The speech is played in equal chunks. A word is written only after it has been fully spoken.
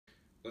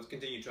Let's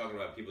continue talking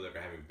about people that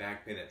are having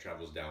back pain that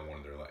travels down one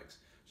of their legs.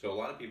 So a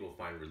lot of people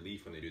find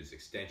relief when they do this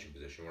extension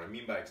position. What I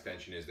mean by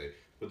extension is they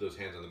put those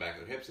hands on the back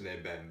of their hips and they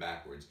bend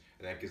backwards,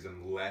 and that gives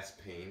them less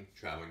pain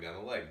traveling down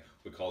the leg.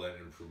 We call that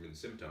an improvement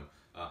symptom.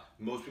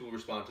 Most people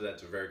respond to that.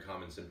 It's a very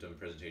common symptom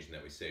presentation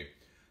that we see.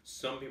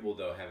 Some people,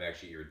 though, have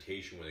actually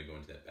irritation when they go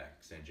into that back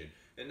extension.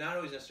 And not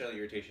always necessarily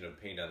irritation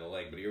of pain down the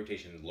leg, but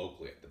irritation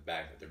locally at the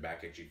back, that their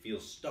back actually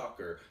feels stuck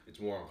or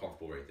it's more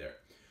uncomfortable right there.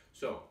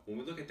 So when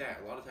we look at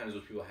that, a lot of times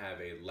those people have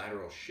a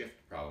lateral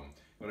shift problem.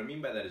 What I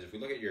mean by that is if we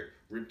look at your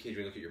rib cage,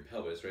 we look at your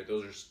pelvis, right?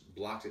 Those are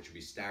blocks that should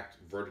be stacked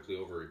vertically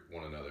over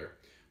one another.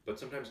 But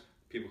sometimes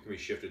people can be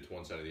shifted to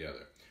one side or the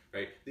other,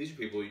 right? These are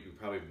people you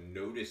probably have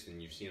noticed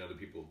and you've seen other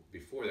people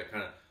before that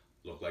kind of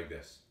look like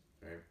this,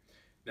 right?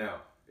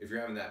 Now, if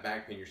you're having that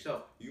back pain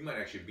yourself, you might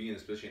actually be in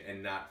this position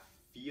and not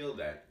feel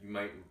that. You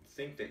might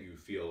think that you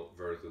feel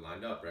vertically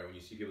lined up, right? When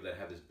you see people that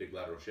have this big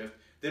lateral shift,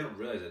 they don't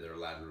realize that they're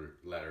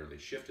laterally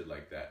shifted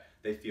like that.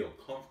 They feel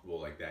comfortable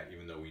like that,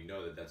 even though we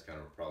know that that's kind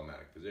of a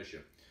problematic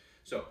position.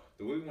 So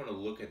the way we want to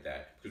look at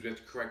that, because we have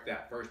to correct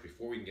that first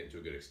before we can get into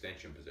a good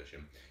extension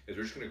position, is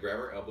we're just going to grab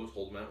our elbows,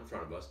 hold them out in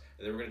front of us,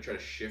 and then we're going to try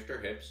to shift our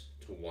hips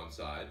to one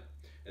side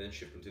and then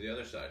shift them to the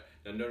other side.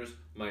 Now notice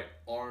my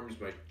arms,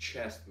 my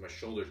chest, my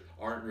shoulders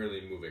aren't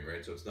really moving,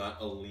 right? So it's not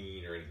a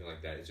lean or anything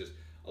like that. It's just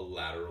a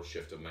lateral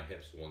shift of my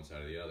hips to one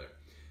side or the other.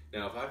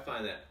 Now if I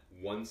find that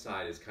one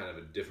side is kind of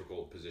a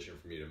difficult position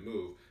for me to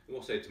move, and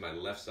we'll say to my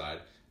left side,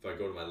 if I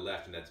go to my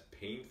left and that's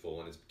painful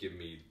and it's giving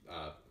me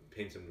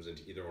pain symptoms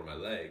into either one of my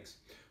legs,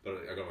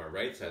 but I go to my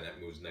right side and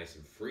that moves nice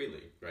and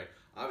freely, right?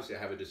 Obviously I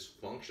have a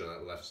dysfunction on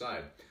that left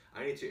side.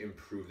 I need to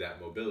improve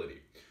that mobility.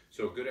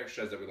 So a good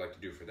exercise that we like to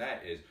do for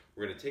that is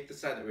we're going to take the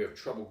side that we have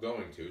trouble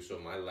going to, so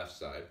my left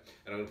side,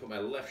 and I'm going to put my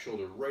left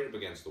shoulder right up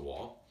against the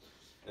wall,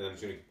 and I'm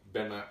just going to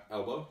bend my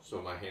elbow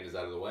so my hand is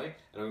out of the way,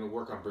 and I'm going to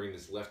work on bringing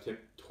this left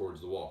hip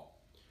towards the wall.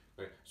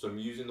 Right? So I'm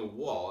using the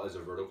wall as a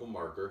vertical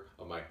marker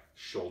of my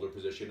shoulder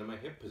position and my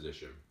hip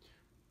position.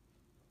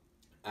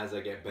 As I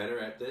get better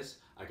at this,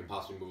 I can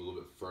possibly move a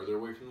little bit further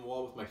away from the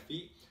wall with my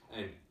feet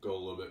and go a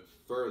little bit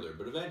further,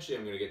 but eventually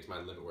I'm going to get to my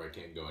limit where I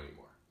can't go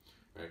anymore.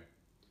 Right?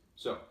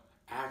 So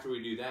after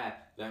we do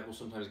that, that will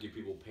sometimes give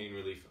people pain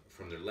relief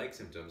from their leg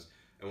symptoms,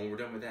 and when we're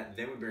done with that,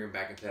 then we bring them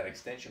back into that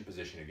extension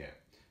position again.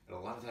 And a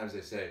lot of times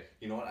they say,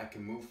 you know what, I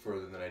can move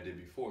further than I did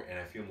before and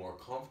I feel more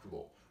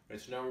comfortable. Right?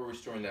 So now we're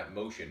restoring that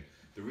motion.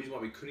 The reason why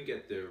we couldn't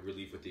get the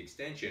relief with the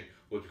extension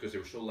was because they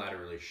were so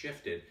laterally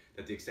shifted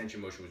that the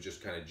extension motion was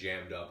just kind of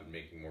jammed up and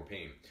making more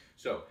pain.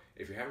 So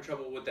if you're having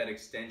trouble with that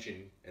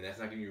extension and that's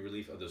not giving you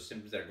relief of those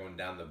symptoms that are going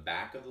down the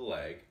back of the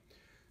leg,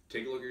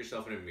 take a look at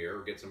yourself in a mirror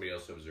or get somebody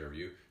else to observe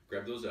you,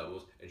 grab those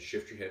elbows and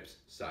shift your hips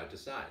side to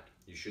side.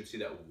 You should see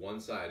that one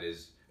side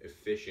is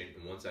efficient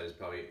and one side is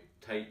probably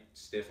tight,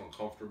 stiff,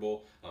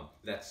 uncomfortable.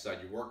 That's the side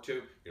you work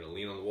to. You're gonna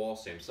lean on the wall,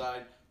 same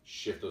side,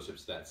 shift those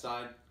hips to that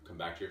side, come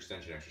back to your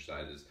extension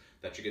exercises.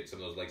 That should get some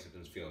of those leg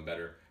symptoms feeling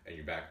better and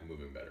your back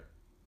moving better.